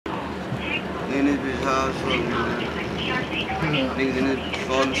In this bitch house, man. Niggas in this bitch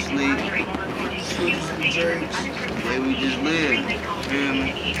falling asleep. Way we just live. Feel me?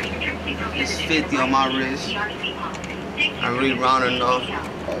 It's 50 on my wrist. I really rounding off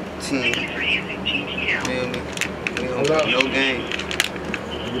 10. Feel me? We don't got no game.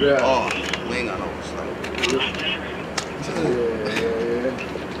 Oh, we ain't got no sleep.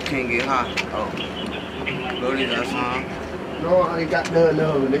 Can't get hot. Oh. Brody got some. No, I ain't got none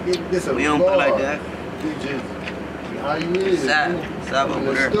of them. This a we don't play like that. You just, how you is? Stop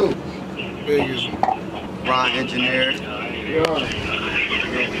over there. Biggest. Ron engineer. Yeah. You don't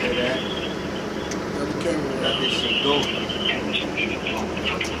play that. Let this shit go.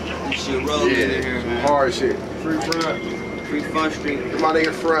 This shit rolling in here, man. Hard shit. Free front. Free Fun Street. Come on,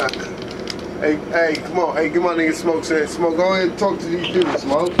 nigga, front. Hey, come on. Hey, give my nigga Smoke. Smoke, go ahead and talk to these dudes,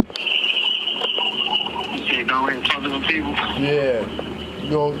 Smoke. Yeah, go ahead and talk to them people. Yeah.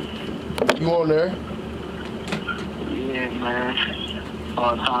 You on there? Yeah, man.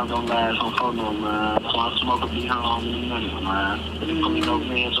 All time don't last on photo, man. So I smoke a be home in a minute, man. Put me no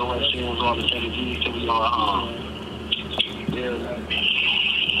fans, OSM, all the strategies till we all home. Yeah.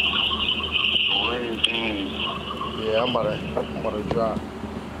 Everything. Yeah, I'm about to drop.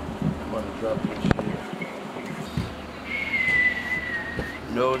 I'm about to drop this shit.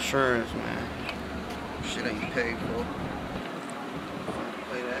 No insurance, man. Shit ain't paid for.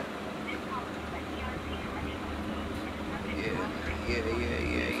 Play that. Yeah.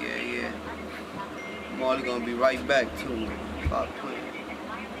 I'm only gonna be right back too, man. Stop playing.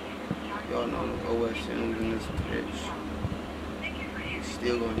 Y'all know the OSM's in this bitch.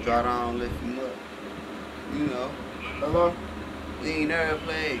 Still gonna draw down, lift him up. You know. Hello? We ain't never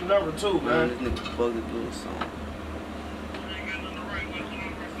played. Number 2, man. This nigga bugged to do a song.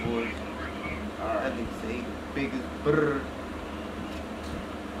 Boy. That nigga say he the biggest brrr.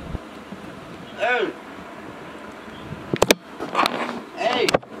 Hey! Hey!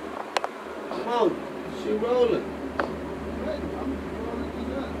 Come on, she rolling.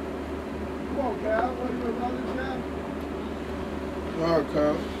 Come on, Cal. What are you rolling, Cal? Alright,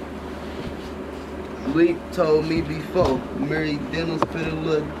 Cal. Lee told me before, Mary Dental's fit a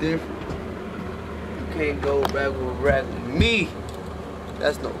little different. You can't go back with rap with me.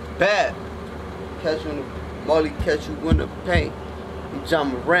 That's no bad. Catch you in the Molly, catch you in the paint. You John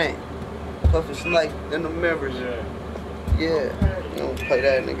Morant. Puffin' Snipe in the members. Yeah. You don't play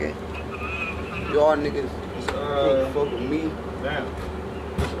that nigga. Y'all niggas can't fuck with me. Damn.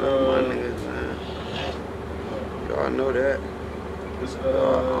 My niggas, man. Y'all know that.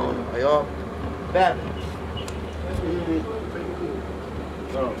 Y'all bapping.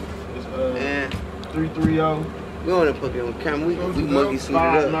 Man. 330. We on that fucking on camera. We monkey suited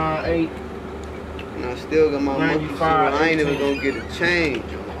up. 598. And I still got my monkey suit. I ain't even gonna get a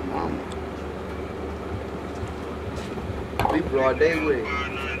change on my mama. We broad day with it.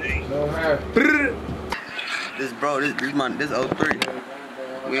 No hair. This 03.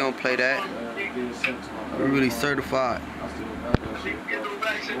 We don't play that. We really certified.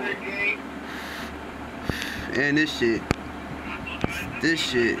 And this shit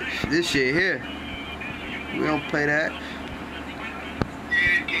here. We don't play that.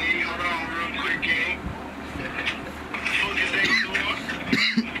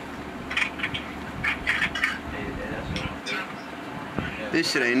 This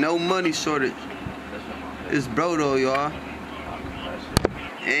shit ain't no money shortage. It's bro though, y'all.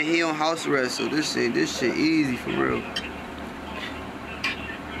 And he on house arrest, so this shit easy for real.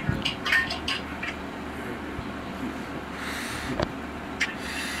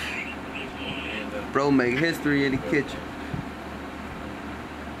 Bro make history in the kitchen.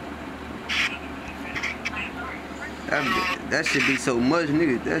 That shit be so much,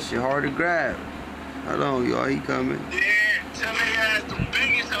 nigga. That shit hard to grab. Hold on, y'all. He coming. Yeah, tell me that's the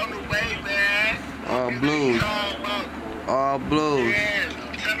biggest on the way, man. All blues. All blues. Yeah,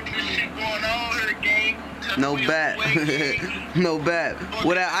 tell me this shit going on here, gang. No bat. No bat.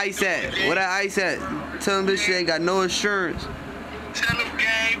 Where that ice at? Where that ice at? Tell him this shit ain't got no insurance. Tell him,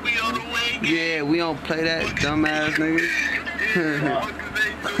 gang, we on the way, gang. Yeah, we don't play that, dumbass nigga.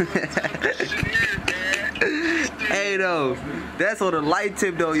 Hey though, that's on the light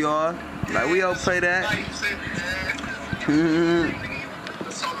tip though, y'all. Like we don't play that.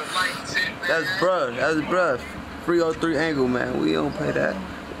 That's bruh. 303 angle, man. We don't play that.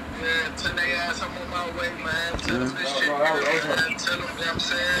 Yeah, tell they ass I'm on my way, man. Tell them this shit, man. Tell them what I'm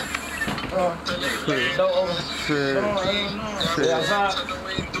saying.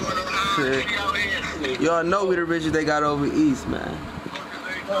 Y'all know we the richest they got over east, man.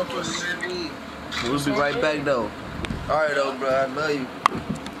 We'll be right back though. Alright though, bro. I love you.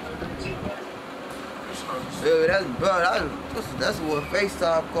 Yeah, that's what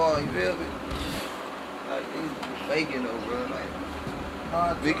FaceTime call, you feel me? Like, these faking though, bro.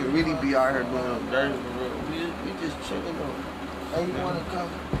 Like, we can really be out here doing dirty for real. We just chilling though. Hey, you wanna come?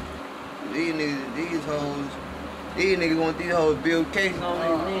 These niggas want these hoes build cases on me.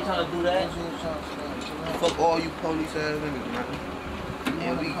 We ain't trying to do that. Fuck all you police ass niggas, man.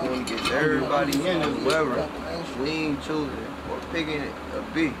 And we gonna get everybody whoever we ain't choosing or picking a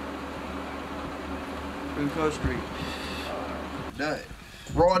B. Free Coast Street. That.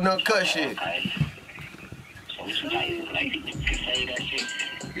 Raw and uncut shit.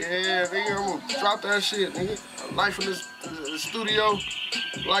 Yeah, nigga, I'm gonna drop that shit, nigga. Life in this studio,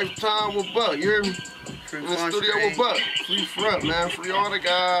 lifetime with Buck, you hear me? In the studio with Buck. Free front, man. Free all the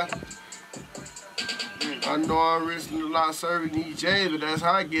guys. I know I'm risking a lot serving these J's, but that's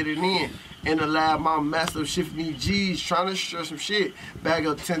how I get it in. In the lab, my massive shifting these G's, trying to stress some shit. Bag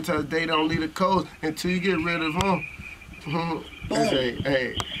up 10 times a day, don't leave the coast until you get rid of them.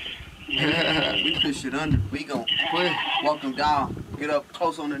 Hey. We put shit under. We gon' walk them down. Get up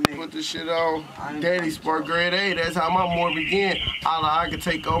close on the nigga. Put this shit on. Daddy Spark grade A. That's how my more begin. I can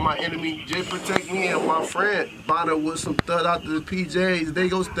take on my enemy. Just protect me and my friend. Bonner with some thud out to the PJs. They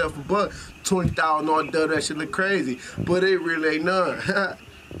go step for buck. 20,000 all done. That shit look crazy. But it really ain't none.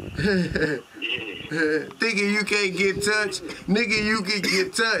 Thinking you can't get touched. Nigga, you can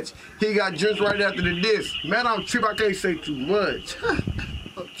get touched. He got drenched right after the diss. Man, I'm tripping. I can't say too much.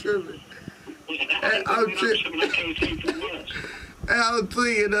 I'm tripping. Hey, I'm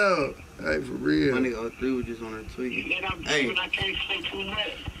tweaking though. Hey, for real. My nigga 03 was just on there tweaking. Hey,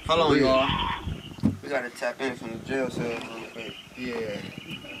 Hold on, y'all. We gotta tap in from the jail cell real quick. Yeah.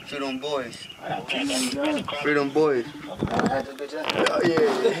 Free them boys. Free them boys. Oh,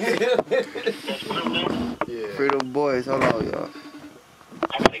 yeah. Free them boys. Hold on, y'all.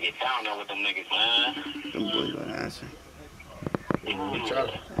 I gotta get down there with them niggas, man. Them boys gonna answer.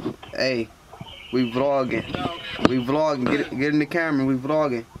 Hey, we vlogging. We vlogging. Get in the camera. We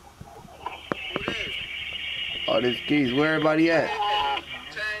vlogging. Oh, this keys. Where everybody at?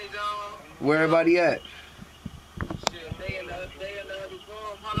 Where everybody at?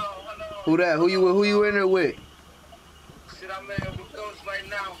 Who that? Who you in there with?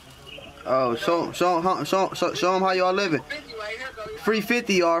 Oh, show them how y'all living. Free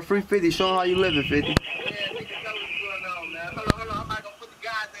 50, y'all. Free 50. Show them how you living, 50.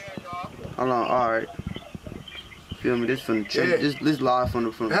 Hold on, alright. Feel me? This from this live from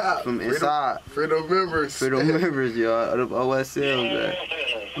inside. Freedom members. Freedom members, y'all. Of OSM, man.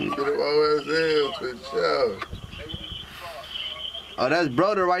 Freedom OSM, for sure. Oh, that's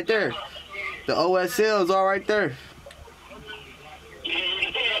brother right there. The OSL's all right there.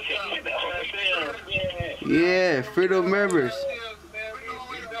 Yeah, freedom members.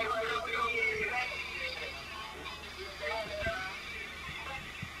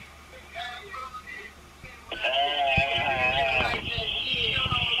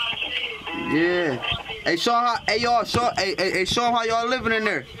 Yeah. Hey, show 'em how. Hey, y'all. Show 'em how y'all living in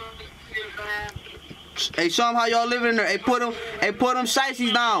there. Hey, show 'em how y'all living in there. Hey, put them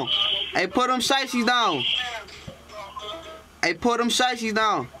shiesties down. Hey, put them shiesties down. Hey, put them shiesties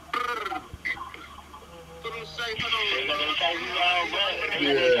down.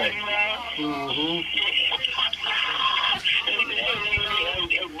 Yeah.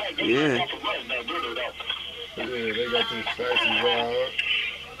 Yeah. Yeah, they got them shiesties out.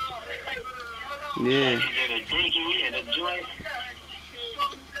 Yeah.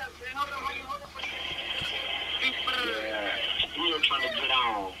 Still trying to get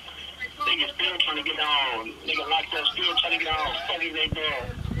on. Nigga still trying to get on. Nigga locked up still trying to get on. Fucking they doing.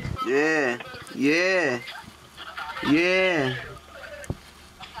 Yeah.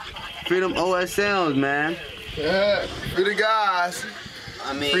 Freedom OSLs, man. Yeah. Free the guys.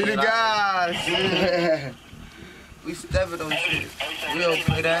 I mean, free the guys. We stepping on shit. We don't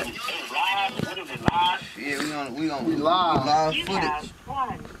play that. Yeah, we live footage.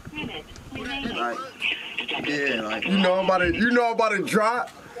 Like, yeah, like you know I'm about to drop.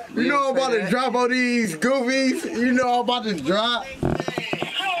 You know I'm about to drop on these goofies. You know I'm about to drop.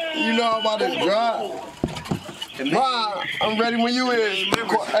 Wow, I'm ready when you is.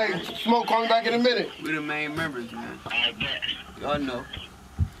 Hey, Smoke, call me back in a minute. We the main members, man. Y'all know.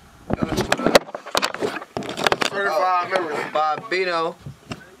 35 members. Bobino.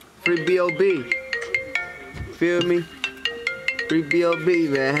 Free B.O.B. Feel me? Free B.O.B,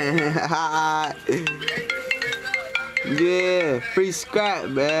 man. Yeah, free Scrap,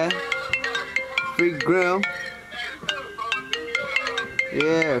 man. Free Grim.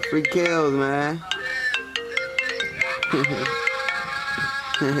 Yeah, free Kills, man.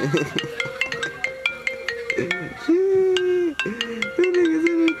 niggas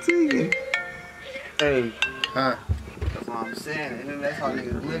in there tweaking. Hey. Huh? That's what I'm saying. And that's how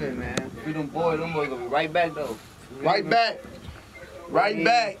niggas living, man. We them boys gonna be right back though. Right back. Right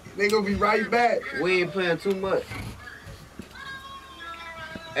back. They gonna be right back. We ain't playing too much.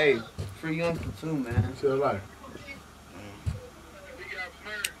 Hey, free youngster too, man. Still alive.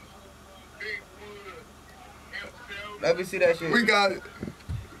 Let me see that shit. We got it.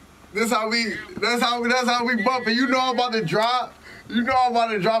 That's how we bumping. You know I'm about to drop. You know I'm about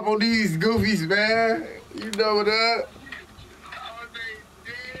to drop on these goofies, man. You know what up.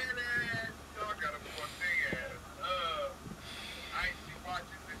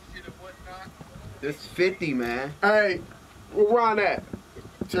 This 50, man. Hey, where Ron at?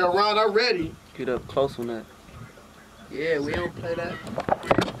 Tell Ron I'm ready. Get up close on that. Yeah, we don't play that.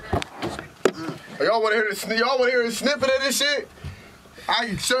 Y'all wanna hear a snippet of this shit?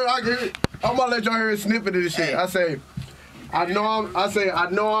 I'm gonna let y'all hear a snippet of this shit. I know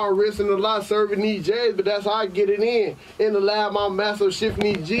I'm risking a lot serving these J's, but that's how I get it in. In the lab, I'm massive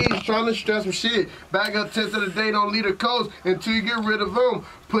shifting these G's, trying to stress some shit. Back up 10 to the day, don't leave the coast until you get rid of them.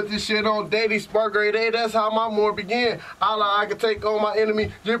 Put this shit on daily, spark grade A, that's how my more begin. I can take on my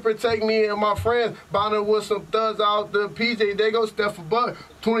enemy, just protect me and my friends. Bonding with some thugs out the PJ, they go step for buck.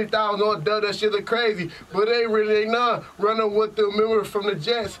 20,000 on dub, that shit look crazy. But they really ain't none. Running with the members from the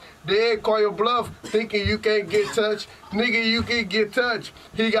Jets. They call your bluff, thinking you can't get touched. Nigga, you can get touched.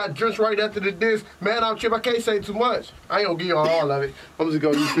 He got drenched right after the disc. Man, I'm tripping, I can't say too much. I ain't gonna give y'all all of it. I'm just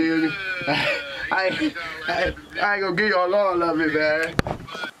gonna, you feel me? I ain't gonna give y'all all of it, man.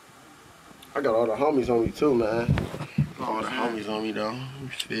 I got all the homies on me too, man. All the homies on me though. You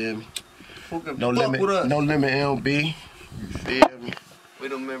feel me? No limit LB. You feel me? We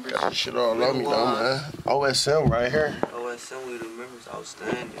the members. Got this shit all on me though, man. OSM right here. OSM, we the members.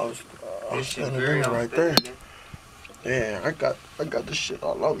 Outstanding. This shit very right there. Yeah, I got this shit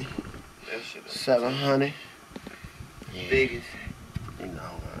all on me. That shit 700. Yeah. Biggest. You know,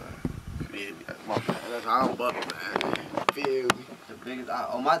 man. Feel me? That's how I'm bucking, man. Feel me? The biggest.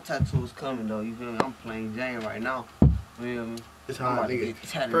 Oh, my tattoo's coming though. You feel me? I'm playing Jane right now. Feel me? It's hot, nigga.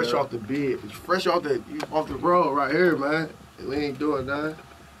 Fresh off the bed. Fresh off the road right here, man. We ain't doing nothing.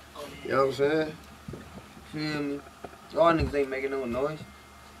 You know what I'm saying? Feel me? Y'all niggas ain't making no noise.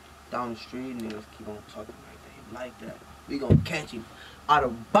 Down the street, niggas keep on talking like that. We gonna catch him out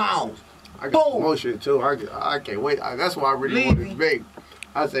of bounds. I got some more shit too. I can't wait. That's why I really want this big.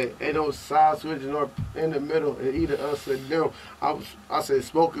 I said, ain't no side switching or in the middle, and either us or them. I said,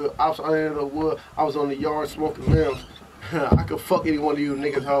 smoking, I was under the wood, I was on the yard smoking limbs. I could fuck any one of you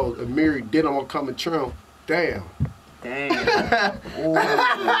niggas hoes and marry, then I'm gonna come and trim. Damn. Damn. Ooh.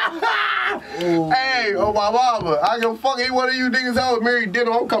 Hey, oh my mama, I can fuck any one of you niggas hoes, marry, then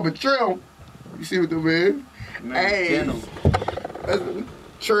I'm coming trim. You see what the man? Hey. That's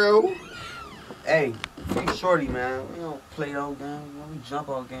true. Hey, free shorty, man. We don't play those games. We jump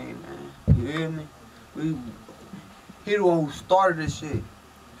our game, man. You hear me? He the one who started this shit.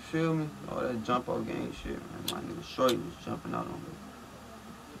 Feel me? All that jump out game shit, man. My nigga Shorty was jumping out on me.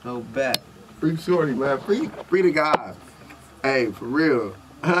 No back. Free Shorty, man. Free the guys. Hey, for real.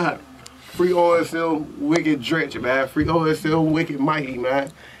 Free OSM Wicked Drench, man. Free OSM Wicked Mighty,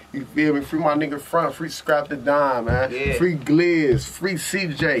 man. You feel me? Free my nigga Front. Free Scrap the Dime, man. Yeah. Free Gliz. Free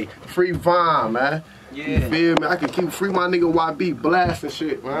CJ. Free Vine, man. Yeah. You feel me? I can keep free my nigga YB blasting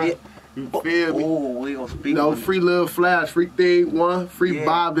shit, man. Yeah. You feel me? Oh, we gonna speak. No, free Lil Flash, free Thing One, free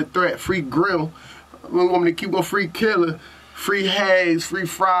Bob the Threat, free Grill. We want me to keep on free Killer, free Hayes, free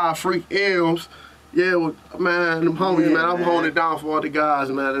Fry, free M's. Yeah, well, man, them homies, man. I'm holding it down for all the guys,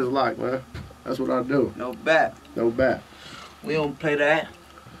 man. That's like, man. That's what I do. No back. No back. We don't play that.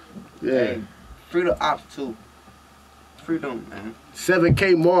 Yeah. Hey, free the ops too. Free them, man.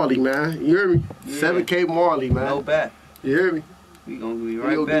 7K Marley, man. You hear me? Yeah. 7K Marley, man. No back. You hear me? We gonna be He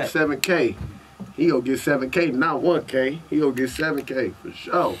right gonna back. get 7K. He gonna get 7K, not 1K. He gonna get 7K for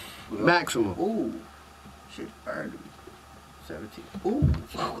sure. Maximum. Ooh. Shit early. 17. Ooh.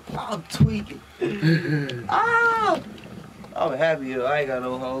 I'm tweaking. Ah! I'm happy I ain't got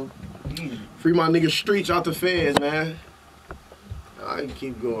no hoes. Free my nigga Streets out the feds, man. I can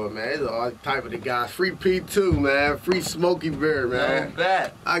keep going, man. It's all type of the guys. Free P2, man. Free Smokey Bear, man. No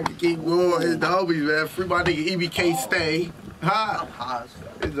back. I can keep going. It's the homies, man. Free my nigga EBK Stay. Ha! I'm hot as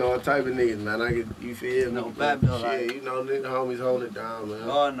fuck. It's all type of niggas, man. I can, you feel me? No bad bill, Shit, like. you know, the homies holding it down, man.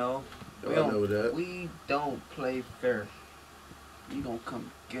 Oh no. Y'all know that. We don't play fair. We gonna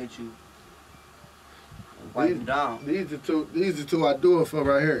come get you. And wipe you down. These are two I do it for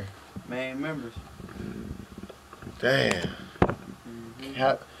right here. Main members. Damn.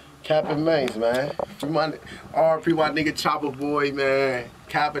 Cap and Mace, man. RP my nigga Chopper Boy, man.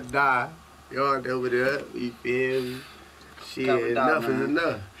 Cap and die. Y'all know what up. You feel me? Shit, enough is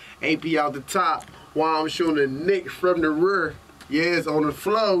enough. AP out the top while I'm shooting a nick from the rear. Yeah, it's on the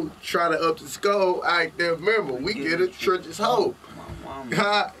flow. Try to up the skull. I remember, we get a church's hope.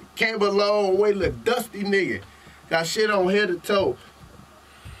 Came a long way, little dusty nigga. Got shit on head to toe.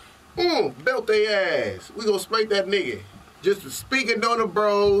 Belt they ass. We gonna spank that nigga. Just speaking on the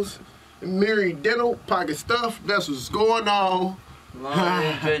bros. Mary Dental, pocket stuff. That's what's going on. Long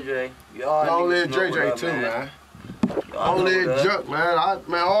live JJ. Long live JJ too, man. Long live Junk, man.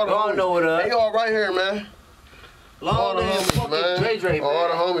 All the homies. Know what up. They all right here, man. Long live fucking JJ, man.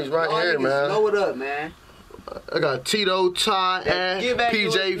 All the homies right here, man. Know what up, man. I got Tito, Ty,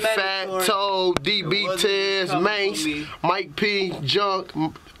 PJ, Fat, Toe, DB, Tez, Mace, Mike P, Junk,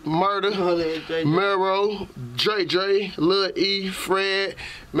 Murder, Mero, Dre, Lil E, Fred.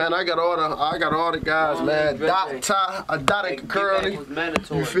 Man, I got all the guys, man. Dot, Ty, Dot and Curly.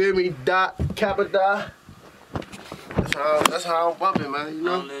 You feel me? Dot, Kappa Dot. That's how I'm bumping, man. You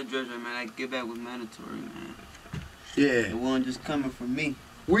know. Long live JJ, man. That get back was mandatory, man. Yeah. It wasn't just coming from me.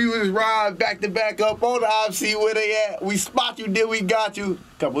 We was riding back to back up on the IC where they at. We spot you, then we got you.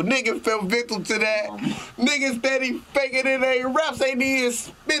 Couple niggas fell victim to that. Niggas steady faking it, they raps ain't even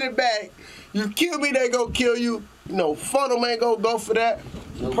spit it back. You kill me, they gon' kill you. You know, Funnel ain't gon' go for that.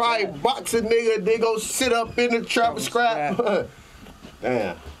 No probably box a nigga, they gon' sit up in the trap and scrap.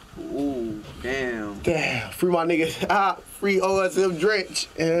 Damn. Ooh, damn. Damn. Free my nigga. Free OSM Drench.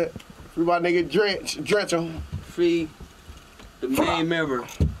 Free my nigga Drench him. Free the main member.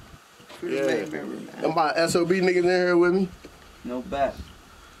 Free the main member, man. And my SOB niggas in here with me. No back.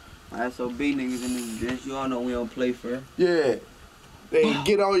 My SOB niggas in this bitch. You all know we don't play fair. Yeah. They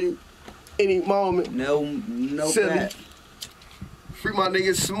get on you any moment. No back. Free my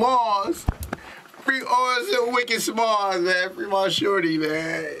niggas Smalls. Free OSM Wicked Smalls, man. Free my Shorty,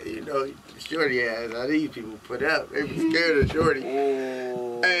 man. You know, Shorty ass. How these people put up. They be scared of Shorty.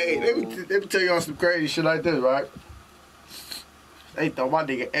 Oh. Hey, let me tell y'all some crazy shit like this, right? They thought my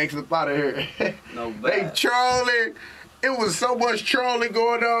nigga X up out of here. No bad. They trolling. It was so much trolling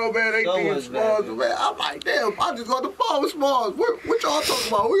going on, man. They think Smalls, man. I'm like, damn, I just got the phone with Smalls. What y'all talking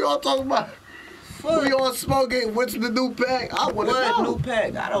about? What y'all talking about? What y'all smoking? What's the new pack? I want to know. What new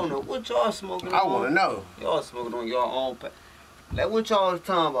pack? I don't know. What y'all smoking on? I want to know. Y'all smoking on your own pack. Like, what y'all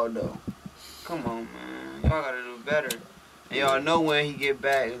talking about, though? Come on, man. Y'all got to do better. And y'all know when he get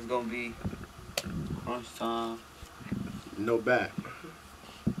back, it's going to be crunch time. No back.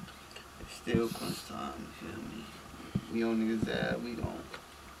 It's still crunch time, you feel me? We on niggas that we gon'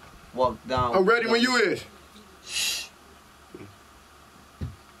 walk down. I'm ready when you is.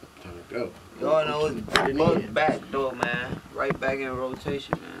 Time to go. Y'all know it's back door, man. Right back in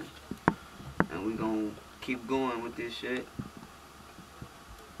rotation, man. And we gon' keep going with this shit.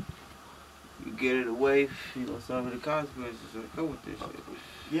 You get it away, you gon' suffer the consequences that go with this shit.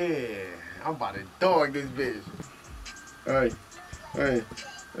 Yeah, I'm about to dog this bitch. Hey,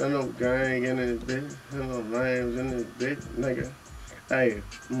 I know gang in this bitch. I know names in this bitch, nigga. Hey,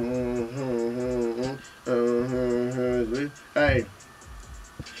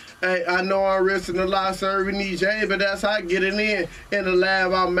 Hey, I know I'm risking a lot serving these J's, but that's how I get it in. In the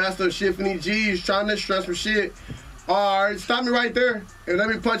lab, I'm master shifting these G's, trying to stress for shit. Alright, stop me right there and let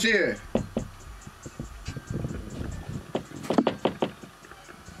me punch in.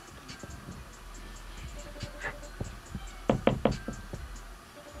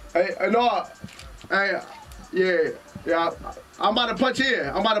 Hey, no, hey, yeah, I'm about to punch in.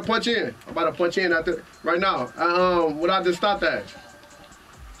 I'm about to punch in after right now. When I just stopped that.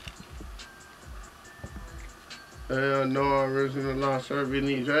 I know I'm risking a lot serving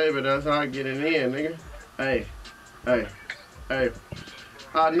these J, but that's how I get it in, nigga. Hey.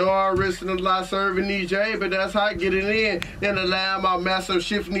 I know I'm risking a lot serving these J, but that's how I get it in. In the lab, I'm massive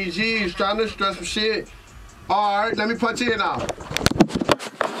shifting these G's, trying to stress some shit. Alright, let me punch in now.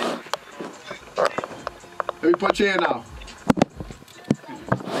 Let me punch in now.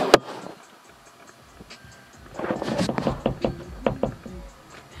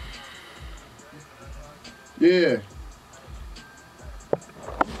 Yeah.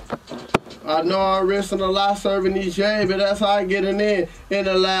 I know I'm risking a lot serving these J's, but that's how I get it in. In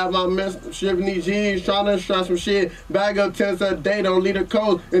the lab, I'm shipping these G's, trying to stress some shit. Bag up 10 a day, don't leave the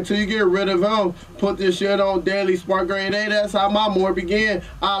code until you get rid of them. Put this shit on daily, spark grade A, that's how my more begin.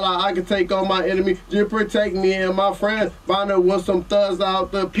 I can take on my enemy, just protect me and my friends. Find out with some thugs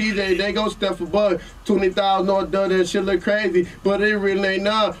out the PJ, they gon' step for bug. 20,000 on done, that shit look crazy, but it really ain't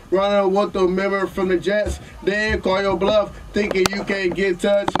none. Running with the member from the Jets, they call your bluff. thinking you can't get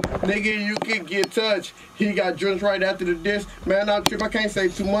touched. Nigga, you can get touched. He got drenched right after the diss. Man, I'm tripping, I can't say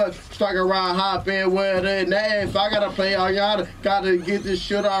too much. Strike around, hop in, where the if I gotta play all y'all, gotta get this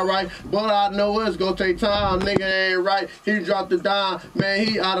shit alright. But I know it's gonna take time, nigga ain't right. He dropped the dime, man,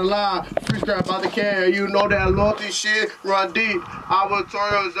 he out of line. Free strap out the can, you know that loyalty shit run deep. I was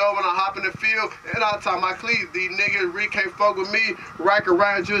Torio's over when I hop in the field, and I tie my cleats. These niggas really can't fuck with me. Rack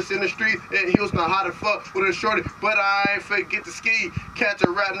around just in the street, and he was not hot to fuck with a shorty. But I ain't forget to ski. Catch a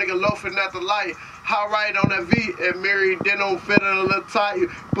rap nigga loafing at the light. High right on that V and Mary Denim fit a little tight.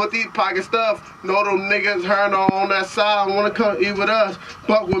 But these pocket stuff, know them niggas heard on that side wanna come eat with us.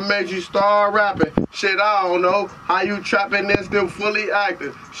 But what made you start rapping? Shit, I don't know. How you trapping and still fully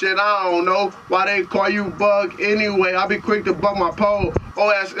active? Shit, I don't know. Why they call you bug anyway? I be quick to buck my pole.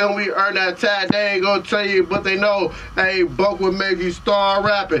 OSM, we earn that tag. They ain't gonna tell you, but they know. Hey, Buck, what made you start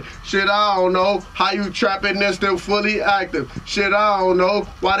rapping? Shit, I don't know. How you trapping and still fully active? Shit, I don't know.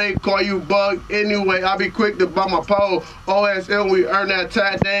 Why they call you bug anyway? I be quick to buck my pole. OSM, we earn that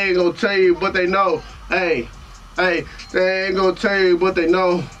tag. They ain't gonna tell you, but they know. Hey, they ain't gonna tell you, but they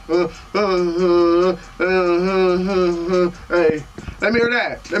know. Hey, let me hear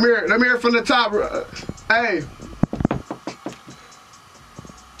that. Let me hear it from the top. Hey.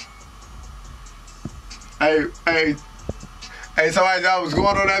 Hey, somebody know what's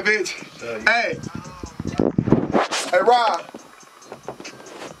going on that bitch? Hey, Rob.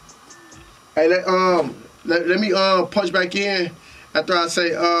 Hey, let me punch back in after I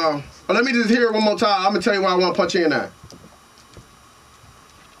say let me just hear it one more time. I'm gonna tell you why I want to punch in at.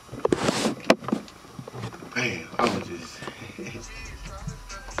 Man, I'm just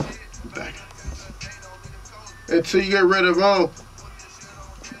back until you get rid of them.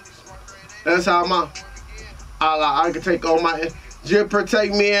 That's how I can take all my. Just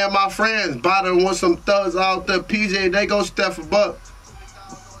protect me and my friends. Bottom with some thugs out the PJ, they gon' step a buck.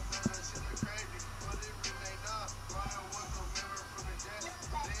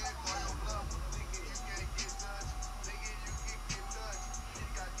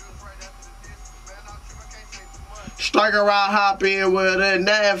 Strike around, hop in with it.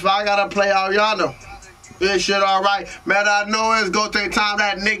 Now if I gotta play out yonder, this shit alright. Man, I know it's gonna take time.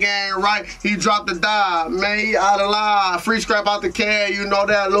 That nigga ain't right. He dropped the dime. Man, he out of line. Free scrap out the can. You know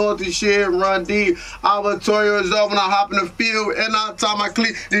that loyalty shit run deep. I was Torio's up when I hop in the field and I tie my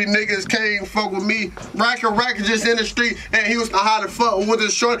cleat. These niggas can't fuck with me. Rack just in the street and he was not how to fuck with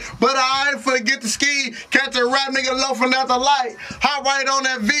his short. But I ain't forget to ski. Catch a rap nigga loafing at the light. Hop right on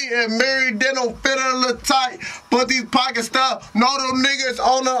that V and Mary Denim fit a little tight. But these pocket stuff, know them niggas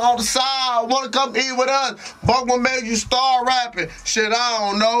on the side wanna come eat with us. Buck, what made you start rapping? Shit, I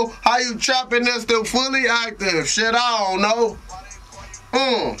don't know. How you trapping and still fully active? Shit, I don't know.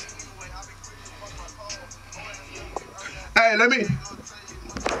 Hey, let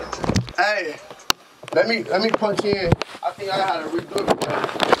me punch in. I think I gotta redo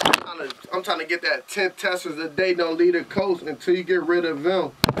it. I'm trying to get that 10 testers a day. Don't leave the coast until you get rid of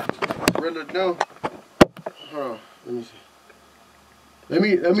them. Hold on, let me see. Let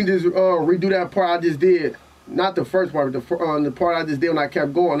me just redo that part I just did. Not the first part, but the part I just did when I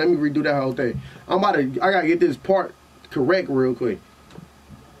kept going. Let me redo that whole thing. I gotta get this part correct real quick.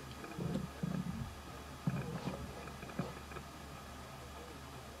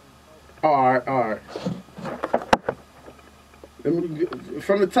 All right. Let me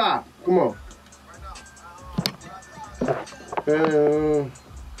from the top. Come on.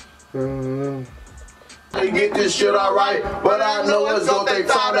 Get this shit alright, but I know it's gonna take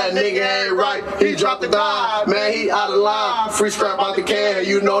time. That nigga ain't right. He dropped the dime, man, he out of line. Free scrap out the can,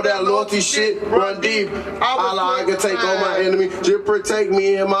 you know that loyalty shit run deep. All I can take on my enemy, just protect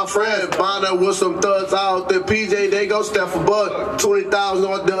me and my friends. Bother with some thugs out the PJ, they gon' step for buck. 20,000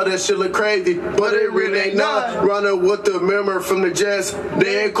 on the that shit look crazy, but it really ain't none. Running with the member from the Jets,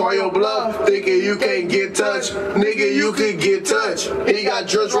 they ain't call your bluff. Thinking you can't get touched, nigga, you could get touched. He got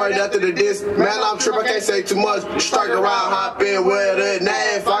drenched right after the diss. Man, I'm tripping, I can't say too much. Strike around, hop in with it. Now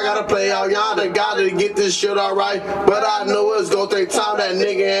if I gotta play out yonder, gotta get this shit alright. But I know it's gonna take time. That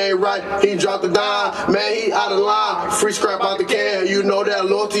nigga ain't right. He dropped the dime, man, he out of line. Free scrap out the can, you know that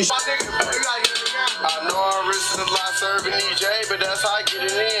loyalty. I know I'm risking a lot serving EJ, but that's how I get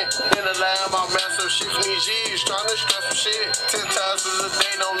it in. In the lab, I'm massive shit from these G's, trying to stress some shit. 10 times a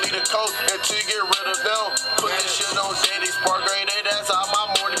day, don't leave the coast until you get rid of them. Put this shit on daily, spark grade A, that's how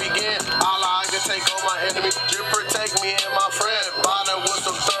my morning begin. All I can take on my enemy, just protect me and my friend. Bother with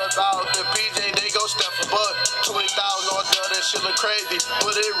some thugs out the PJ, they go step for buck. 20,000 on that shit look crazy,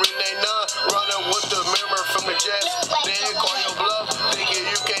 but it really ain't none. Running with the member from the Jets, they ain't call your bluff. Thinking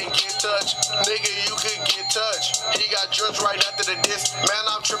you can't get touched, nigga, you could get touched. He got drenched right after the diss. Man,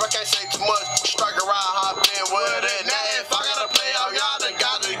 I'm tripping, I can't say too much. Strike a ride, hop in, what it now. If I gotta play out, y'all done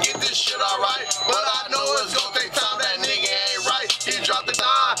gotta get this shit alright. But I know it's gonna take time, that nigga ain't right. He dropped the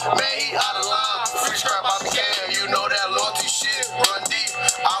dime, man, he out of line. Free scrap out the game, you know that loyalty shit run deep.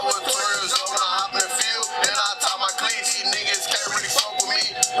 I was 12 years old when I hopped in the field, and I taught my cleats. These niggas can't really fuck with me.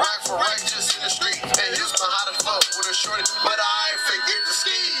 Rack for rack just in the street. And Houston, how to fuck with a shorty. But I ain't forget to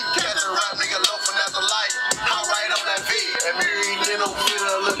ski. Catch a rap nigga loafing at the light. I ride on that V. And Mary Dental fit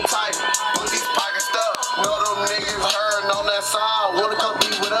a little tight. With these pocket stuff. Well, them niggas heard on that sound. Wanna come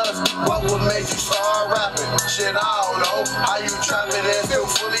be with us? What would make you start rapping? Shit, I don't know. How you trapping and still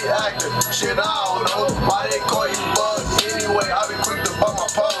fully active? Shit, I don't know. Why they call you bug? Anyway, I be quick to bump my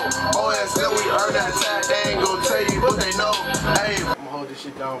pole. OSM, we earn that tag. They ain't gon' tell you, but they know. Hey, I'ma hold this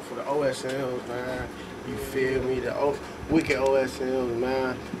shit down for the OSMs, man. You feel me? The wicked OSMs,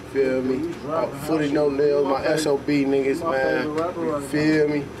 man. Feel me? Footy no nails, my SOB niggas, man. You feel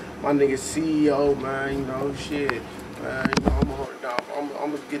me? My nigga CEO, man. You know, shit. Man, you know, I'ma hold it down. I'm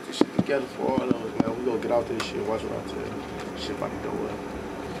gonna get this shit together for all of us, man. We gonna get out this shit. Watch what I tell you. Shit about to go up.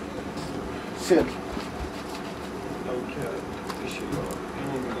 Simple. Okay. This shit, no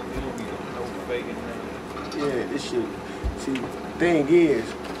faking nothing. Yeah, this shit. See, the thing is,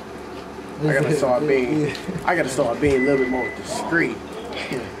 I gotta start being a little bit more discreet.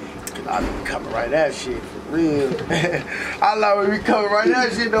 Cause I be coming right at shit for real. I like when we coming right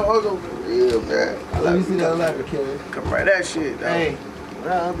at shit though. Also for real, man. Let me see that letter, Kevin. Come right at shit though. Hey.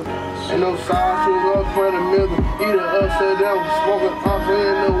 Ain't no side shoes up for the middle. Either us or them. Smoking off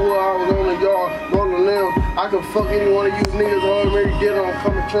in the wood. I was on the yard, rolling limbs. I could fuck any one of you niggas already did on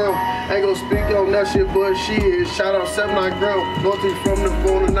coming trim. Ain't gonna speak on that shit, but shit. Shout out 7-9 gram. Go to from the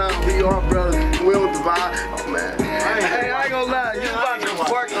phone to 9. We are brothers. We don't divide. Oh man. Hey, I ain't gonna lie. You about to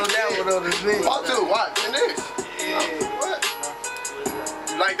work on that one on this nigga. I'll do what? In this? What?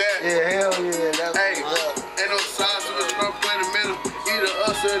 You like that? Yeah, hell yeah. That's hey, what's up. ain't no sides to the front, play the middle. Either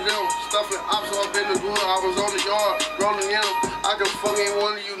us or them. Stuffing ops up in the wood. I was on the yard, rolling in them. I could fuck any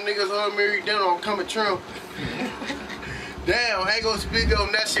one of you niggas on Mary Dental on coming trim. Damn, I ain't gonna speak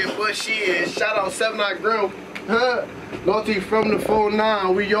on that shit, but shit. Shout out 7-9 gram. Huh? Loyalty from the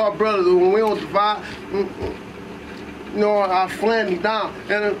 4-9. We y'all brothers. When we don't divide, you know, I flank me down.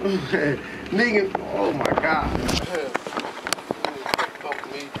 And nigga, oh my God.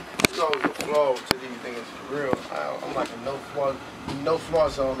 Always a flaw to these niggas for real. I'm like a no flaw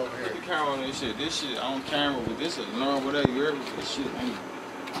zone over here. Put the camera on this shit. This shit on camera, but this is normal. Whatever you heard, this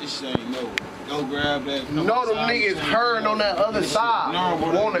shit ain't no. Go grab that. No, them niggas heard on that other side.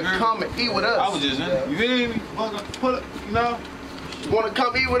 Want to come and eat with us. I was just in. You feel me? Put it, you know. Want to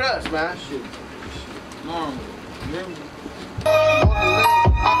come eat with us, man. Shit. Normal. You hear me?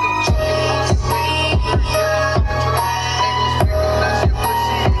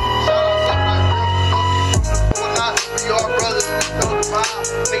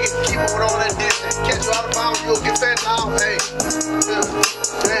 Niggas keep on that distance. Catch you out of bounds, you'll get fed down. Hey,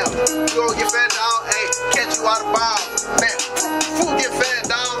 damn, you'll get fed down. Hey, catch you out of bounds. Man, fool get fed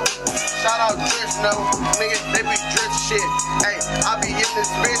down. Shout out Drench, no niggas, they be Drench shit. Hey, I be in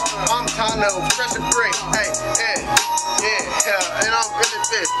this bitch. I'm trying to fresh and brick. Hey, yeah, and I'm really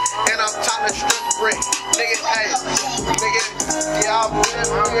bitch. And I'm trying to stretch brick. Nigga, hey, nigga, yeah, I'm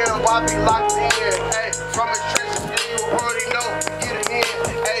in, why be locked in? Hey, from a trench, you already know.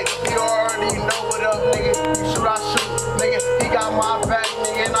 Hey, you already know what up, nigga. You shoot, I shoot, nigga. He got my back,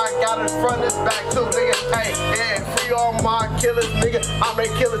 nigga, and I got his front, his back too, nigga. Hey, yeah, free all my killers, nigga. I'm a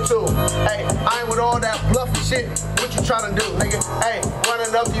killer too. Hey, I ain't with all that bluffing shit. What you trying to do, nigga? Hey,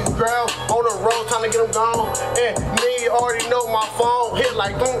 running up these grounds on the road, trying to get them gone. And nigga already know my phone hit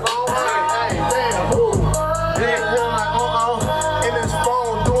like boom, hey, damn, who? Yeah, like in his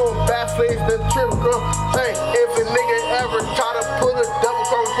phone doing backflips, the triple cross. Hey, if a nigga ever try to put a double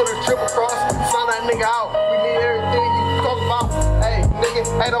cross, put a triple cross, sign that nigga out. We need everything you talk about. Hey, nigga,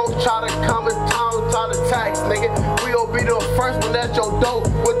 hey, don't try to come in town, try to tax, nigga. We gon' be the first one at your door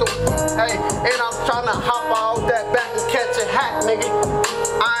with the, hey, and I'm trying to hop out that back and catch a hat, nigga.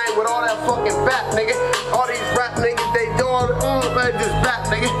 I ain't with all that fucking bat, nigga. All these rap niggas, they doing just bat,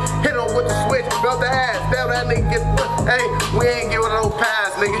 nigga. Hit them with the switch, belt the ass, damn that nigga get put. Hey, we ain't giving no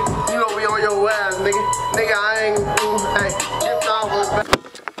pass, nigga. You know we on your ass, nigga. Nigga, I ain't, hey, get down with back.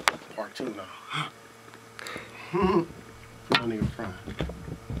 Part 2 now. Where my nigga from?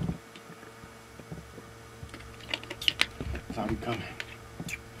 That's how we coming.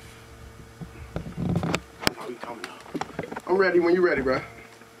 That's how we coming up. I'm ready when you ready, bro.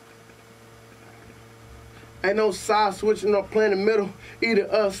 Ain't no side switching up playing the middle.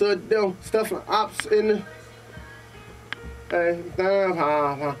 Either us or them. Stuffing ops in the Hey, yeah,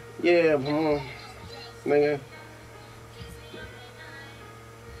 nigga.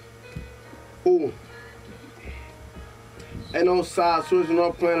 Ooh. Ain't no side switching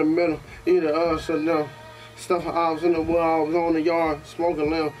up playing the middle. Either us or them. Stuff I was in the wood, I was on the yard smoking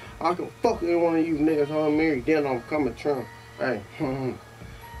limb. I can fuck with one of you niggas on Mary, then I'm coming trim. Hey,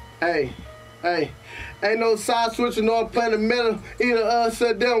 hey, hey. Ain't no side switching or playing the middle. Either us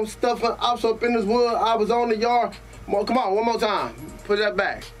or them. Stuffing ops up in this wood, I was on the yard. Come on, one more time. Put that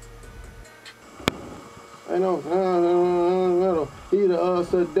back. Ain't no middle. Either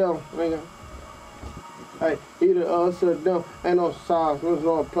us or them, nigga. Hey, either us or them. Ain't no sides, we're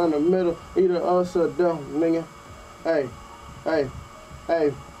gonna play in the middle. Either us or them, nigga. Hey, hey,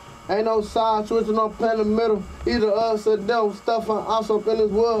 hey. Ain't no side switching on play in the middle. Either us or them. Stuffing us up in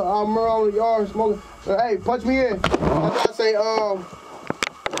this wood. I'm on the yard smoking. Hey, punch me in. After I say them.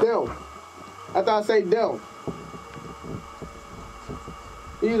 After I say them.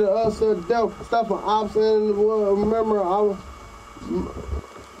 Either us or them. Stuffing us in the wood. Remember, I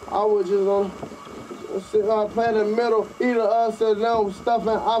was just on. Playing in the middle, either us or them, stuffing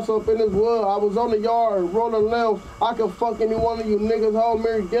ops up in this wood. I was on the yard, rolling limbs. I could fuck any one of you niggas, hold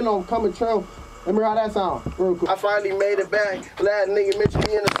Mary, get on, coming trim. Let me hear how that sound, real quick. I finally made it back. Last nigga mentioned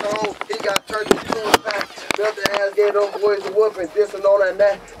me in the song. He got turned into a pack. Built the ass, gave them boys a whooping, this and all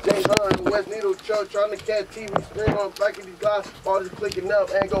that. James Hunt, West Needle Church, trying to catch TV screen on back of these guys. All just clicking up,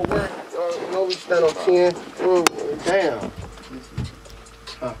 ain't go work. You know we stand on 10. Damn.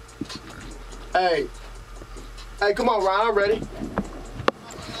 Hey. Hey, come on, Ryan, I'm ready.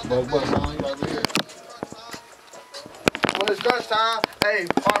 When it's crunch time, hey,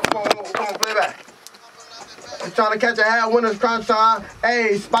 come on, play back. Trying to catch a hat when it's crunch time.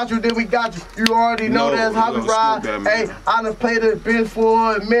 Hey, spot you, then we got you. You already know that's how we ride. Hey, I done played this bitch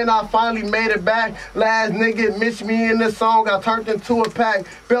for a minute. I finally made it back. Last nigga missed me in this song. I turned into a pack.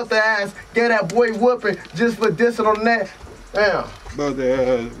 Built the ass, get that boy whooping just for dissing on that. Damn. About the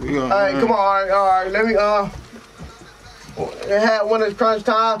ass, we gonna. All right, come on, all right. Let me, it had when it's crunch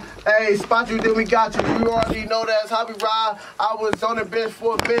time. Hey, spot you, then we got you. You already know that's how we ride. I was on the bench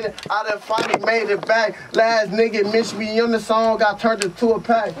for a minute. I done finally made it back. Last nigga missed me on the song. Got turned into a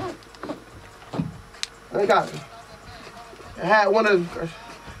pack. I got it. It had one of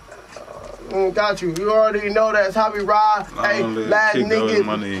got you. You already know that's how we ride. Hey, last nigga.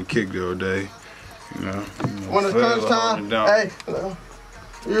 Money and kick the other day. You know. When it's crunch time. Hey,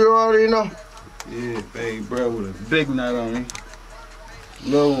 you already know. Yeah, baby, bro, with a big nut on him.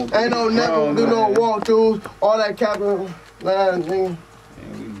 Ain't no never do no walkthroughs, all that capping, man, nigga.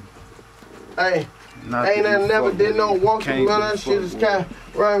 Hey, ain't never did no walkthrough, man, that shit is cap.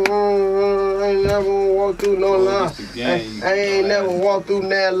 Right, ain't never walked through no line. I ain't never walked through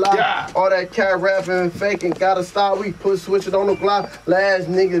that line. Yeah. All that cat rapping and faking, gotta stop. We put switching on the block. Last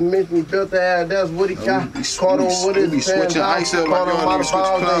nigga missed me, built the ass, that's what he got. Caught on with his fan down. Caught on by the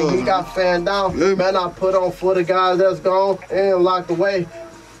balls, and he got fan down. Yeah. Man, I put on for the guys that's gone and locked away.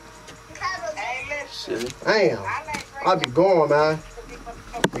 Damn, I be going, man.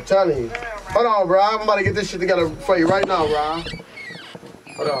 I'm telling you. Hold on, bro. I'm about to get this shit together for you right now, bro.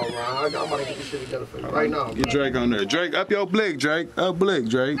 Hold on, Ron. I'm about to get this shit together for you right now. Get Drake on there. Drake, up your blick, Drake. Up blick,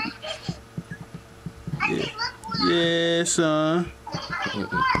 Drake. Yeah. Yeah, son. You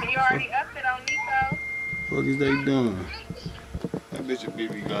already upped it on Nico. What is they doing? That bitch a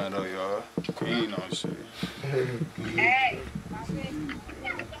BB gun though, y'all. He ain't on shit. Hey.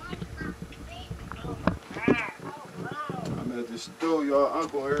 I'm at the store, y'all.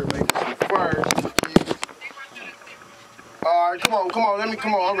 Uncle here making some fire. Alright, come on, let me,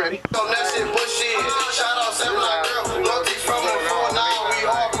 I'm ready. So that shit bullshit. Shout out Samurai girl. Go teach from the 4-9. We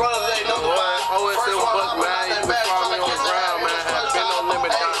all brothers, ain't no one. OSM Buck, man. You can follow me on the ground, man. Have been on limit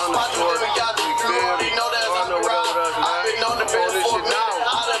down on the store. You feel me? I know what up with us, man. I've been on the bench for shit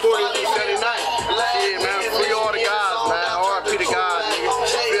now. 40 79. Yeah, man. Free all the guys, man. RP the guys, nigga.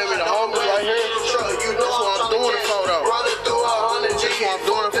 You feel me? The homies right here. That's what I'm doing it for, though. That's what I'm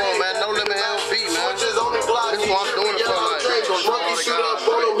doing it for, man. No limit LV, man. That's what I'm doing it for.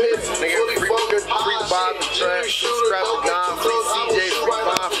 Nigga, free Bob, trash, scrap the gun, free CJ, free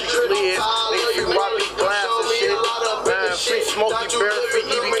Bob, free Liz, nigga, free Robbie Glass and shit, man, free Smokey Bear, free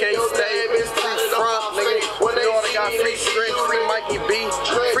EBK Stay, free Front, nigga, we all got free String, free Mikey B,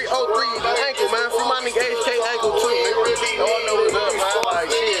 free 03 Ankle, man, free my nigga HK Ankle too, nigga, y'all know what's up, man, like,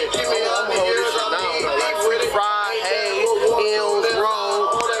 shit, man, I'm gonna hold this shit down, though, like, free Fry, Hayes, Ills,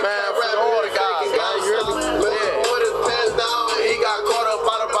 Rome, man, free all the guys, man, you hear me? Yeah. He got caught up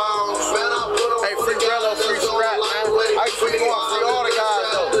by the bounds. Hey, free Rello, free Scrap, man. I free all the guys,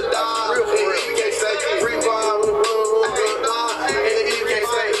 though. That's real for real. Free Bob.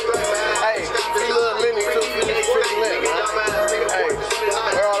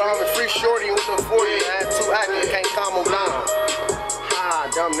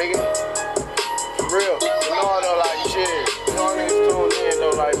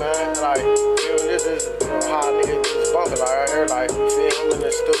 like, man, like, this is how niggas is bumping. Like, I heard, like, you feel I'm in the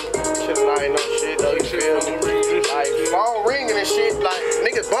studio, chillin', I ain't no shit, though, you feel me? Like, phone ringing and shit, like,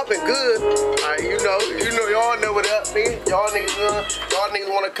 niggas bumping good. Like, you know, y'all know what up, nigga. Y'all niggas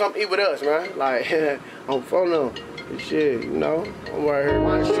wanna come eat with us, man. Like, on phone no. Shit, you know, I'm right here,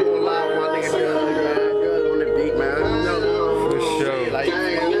 man, shooting live with my nigga Doug, man. Doug on the beat, man. You know, for sure. Like,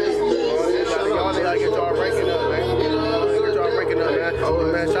 y'all niggas get y'all ranking up, man. Get y'all ranking up, man. Oh,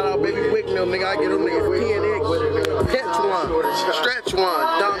 man, shout out Baby Wick, nigga. I get them niggas PNX, catch one, stretch one,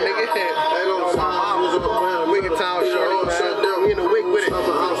 dumb nigga.